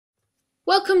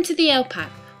Welcome to the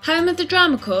LPAC, home of the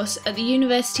drama course at the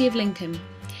University of Lincoln.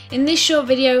 In this short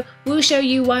video, we'll show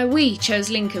you why we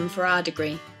chose Lincoln for our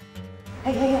degree.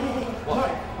 Hey. What?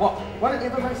 Why don't you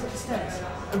have a race up the stairs?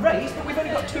 A race? But we've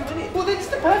only got 2 minutes. Well, then it's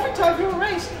the perfect time for a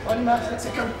race. On your marks, let's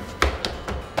go.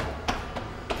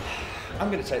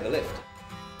 I'm going to take the lift.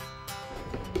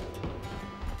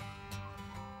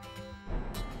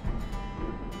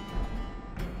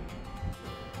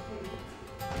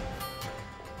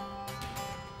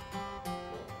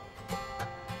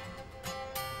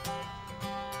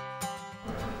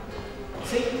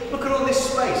 See, look at all this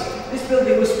space. This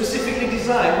building was specifically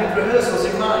designed with rehearsals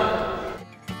in mind.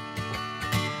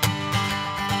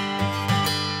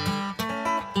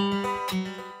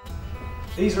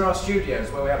 These are our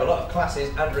studios where we have a lot of classes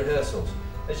and rehearsals.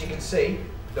 As you can see,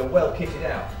 they're well kitted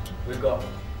out. We've got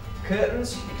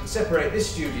curtains. You can separate this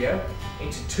studio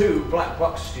into 2 black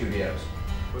box studios.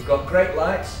 We've got great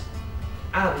lights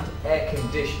and air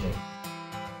conditioning.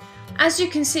 As you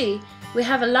can see, we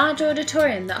have a large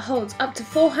auditorium that holds up to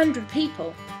 400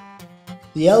 people.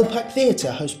 The LPAC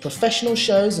Theatre hosts professional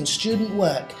shows and student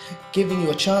work, giving you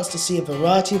a chance to see a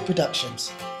variety of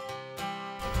productions.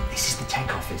 This is the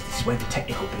tech office. This is where the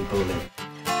technical people live.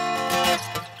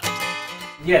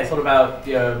 Yeah, it's all about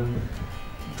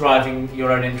driving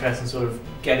your own interests and sort of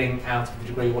getting out of the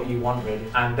degree what you want, really.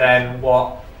 And then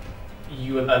what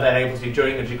you are then able to do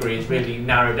during the degree is really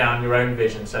narrow down your own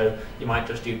vision. So you might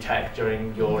just do tech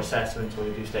during your assessment, or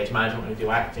you do stage management, or you do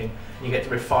acting, and you get to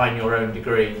refine your own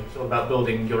degree. It's all about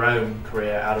building your own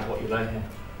career out of what you learn here.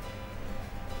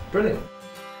 Brilliant.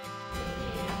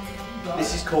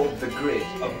 This is called the grid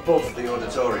above the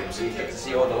auditorium, so you get to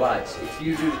see all the lights. If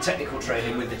you do the technical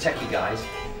training with the techie guys,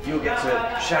 you'll get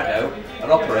to shadow and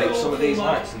operate some of these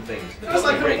lights and things. It's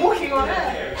like we're walking on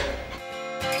air.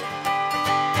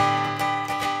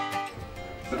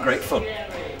 But great fun.